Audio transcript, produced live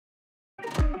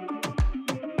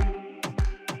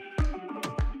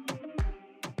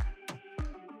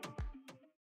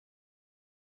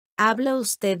¿Habla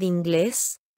usted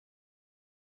inglés?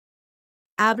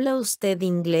 ¿Habla usted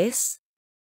inglés?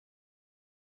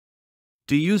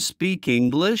 Do you speak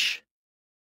English?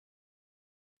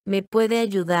 ¿Me puede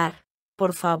ayudar,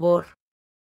 por favor?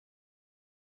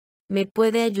 ¿Me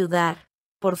puede ayudar,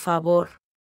 por favor?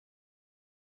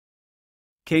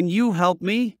 Can you help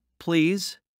me,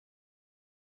 please?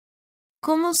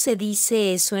 ¿Cómo se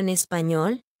dice eso en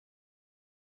español?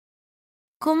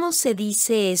 ¿Cómo se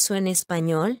dice eso en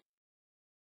español?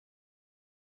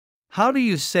 How do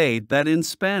you say that in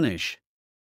Spanish?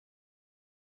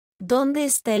 ¿Dónde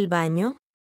está el baño?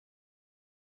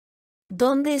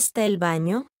 ¿Dónde está el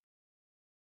baño?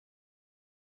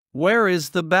 Where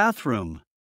is the bathroom?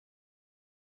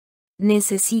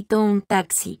 Necesito un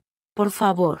taxi, por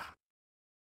favor.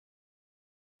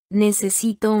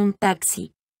 Necesito un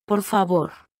taxi, por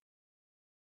favor.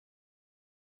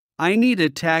 I need a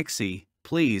taxi,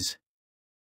 please.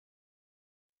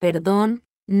 Perdón,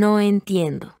 no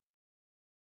entiendo.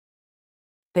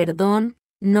 Perdón,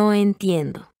 no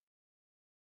entiendo.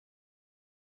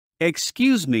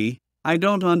 Excuse me, I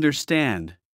don't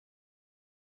understand.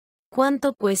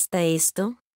 ¿Cuánto cuesta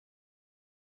esto?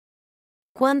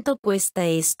 ¿Cuánto cuesta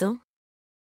esto?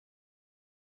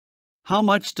 How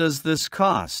much does this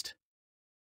cost?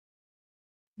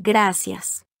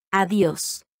 Gracias.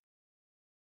 Adiós.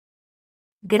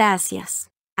 Gracias.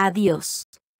 Adiós.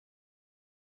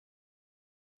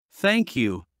 Thank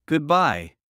you,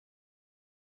 goodbye.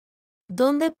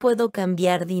 ¿Dónde puedo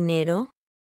cambiar dinero?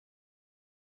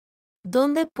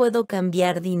 ¿Dónde puedo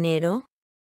cambiar dinero?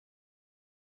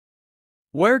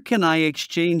 Where can I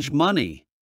exchange money?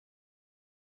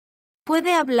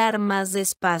 ¿Puede hablar más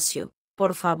despacio,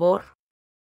 por favor?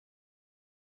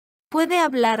 ¿Puede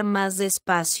hablar más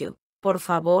despacio, por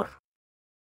favor?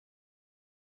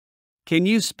 Can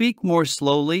you speak more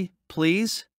slowly,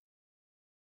 please?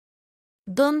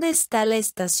 ¿Dónde está la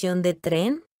estación de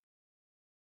tren?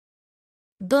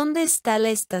 ¿Dónde está la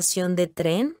estación de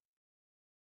tren?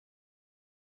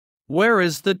 Where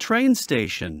is the train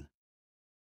station?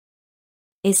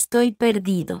 Estoy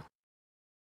perdido.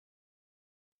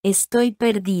 Estoy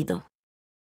perdido.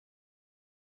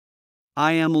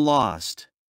 I am lost.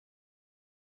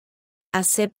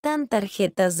 ¿Aceptan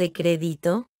tarjetas de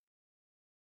crédito?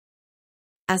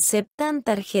 ¿Aceptan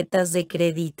tarjetas de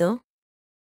crédito?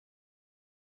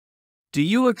 Do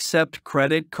you accept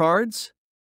credit cards?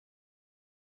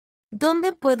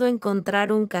 ¿Dónde puedo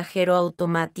encontrar un cajero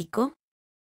automático?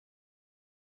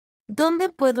 ¿Dónde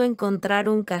puedo encontrar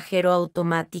un cajero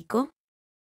automático?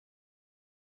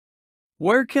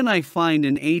 Where can I find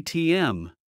an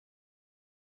ATM?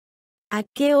 ¿A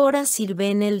qué hora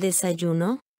sirven el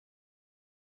desayuno?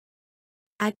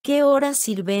 ¿A qué hora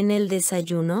sirven el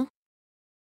desayuno?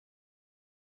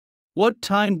 What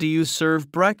time do you serve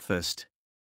breakfast?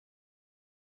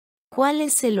 ¿Cuál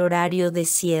es el horario de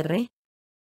cierre?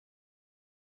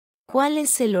 ¿Cuál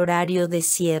es el horario de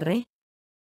cierre?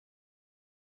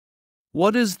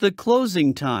 What is the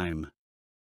closing time?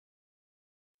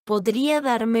 ¿Podría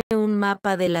darme un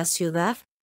mapa de la ciudad?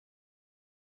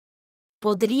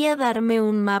 ¿Podría darme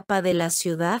un mapa de la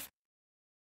ciudad?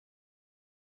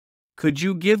 Could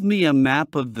you give me a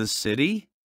map of the city?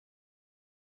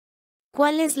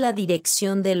 ¿Cuál es la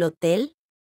dirección del hotel?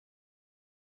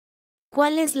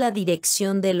 ¿Cuál es la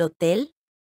dirección del hotel?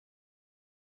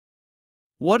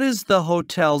 What is the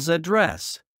hotel's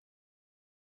address?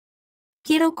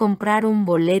 Quiero comprar un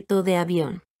boleto de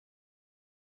avión.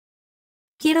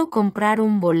 Quiero comprar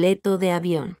un boleto de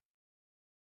avión.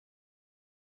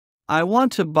 I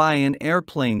want to buy an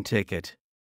airplane ticket.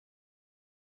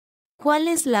 ¿Cuál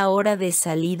es la hora de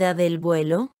salida del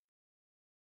vuelo?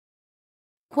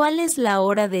 ¿Cuál es la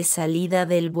hora de salida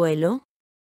del vuelo?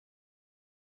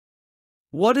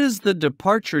 What is the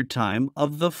departure time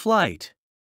of the flight?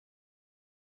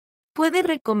 ¿Puede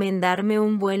recomendarme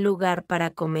un buen lugar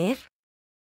para comer?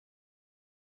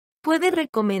 ¿Puede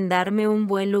recomendarme un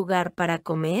buen lugar para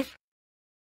comer?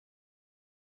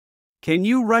 Can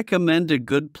you recommend a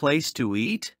good place to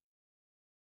eat?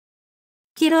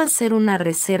 Quiero hacer una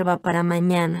reserva para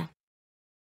mañana.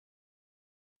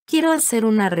 Quiero hacer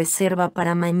una reserva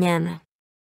para mañana.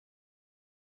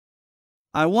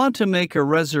 I want to make a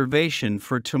reservation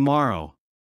for tomorrow.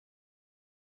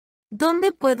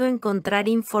 ¿Dónde puedo encontrar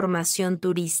información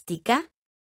turística?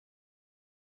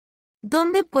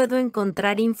 ¿Dónde puedo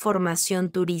encontrar información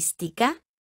turística?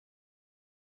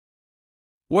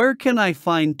 Where can I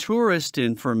find tourist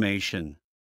information?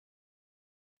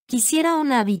 Quisiera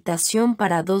una habitación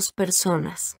para 2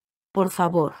 personas, por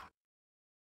favor.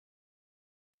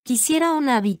 Quisiera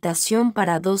una habitación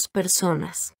para 2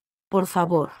 personas, por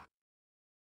favor.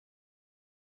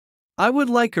 I would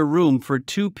like a room for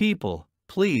 2 people,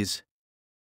 please.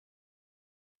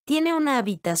 ¿Tiene una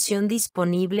habitación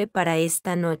disponible para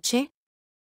esta noche?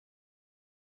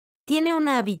 ¿Tiene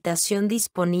una habitación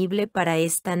disponible para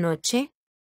esta noche?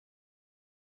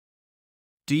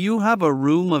 Do you have a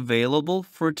room available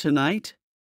for tonight?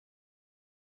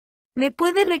 ¿Me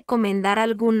puede recomendar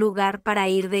algún lugar para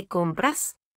ir de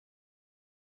compras?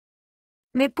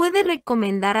 ¿Me puede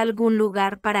recomendar algún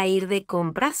lugar para ir de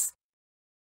compras?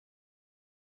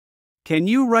 Can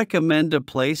you recommend a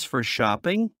place for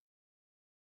shopping?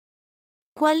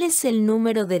 ¿Cuál es el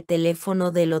número de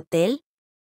teléfono del hotel?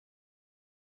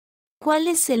 ¿Cuál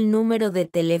es el número de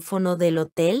teléfono del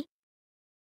hotel?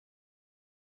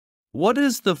 What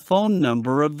is the phone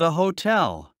number of the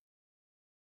hotel?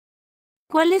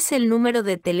 ¿Cuál es el número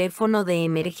de teléfono de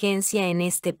emergencia en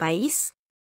este país?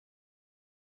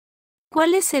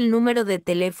 ¿Cuál es el número de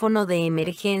teléfono de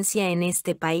emergencia en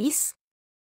este país?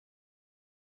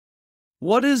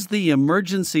 What is the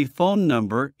emergency phone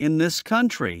number in this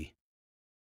country?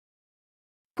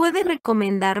 ¿Puede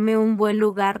recomendarme un buen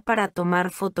lugar para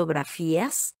tomar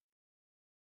fotografías?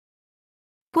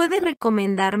 ¿Puede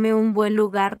recomendarme un buen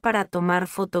lugar para tomar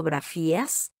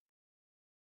fotografías?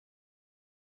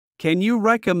 Can you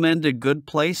recommend a good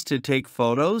place to take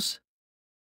photos?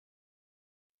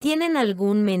 ¿Tienen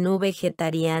algún menú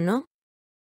vegetariano?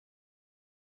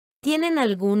 ¿Tienen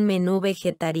algún menú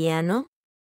vegetariano?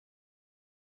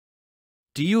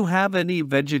 Do you have any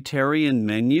vegetarian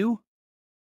menu?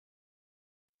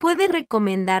 ¿Puede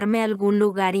recomendarme algún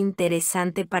lugar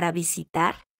interesante para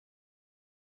visitar?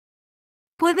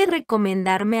 ¿Puede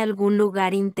recomendarme algún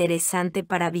lugar interesante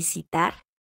para visitar?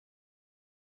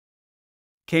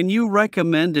 Can you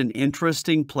recommend an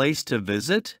interesting place to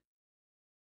visit?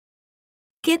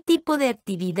 ¿Qué tipo de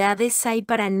actividades hay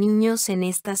para niños en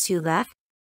esta ciudad?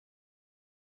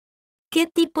 ¿Qué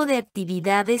tipo de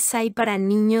actividades hay para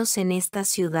niños en esta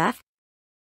ciudad?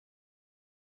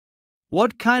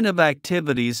 What kind of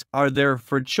activities are there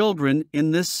for children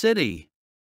in this city?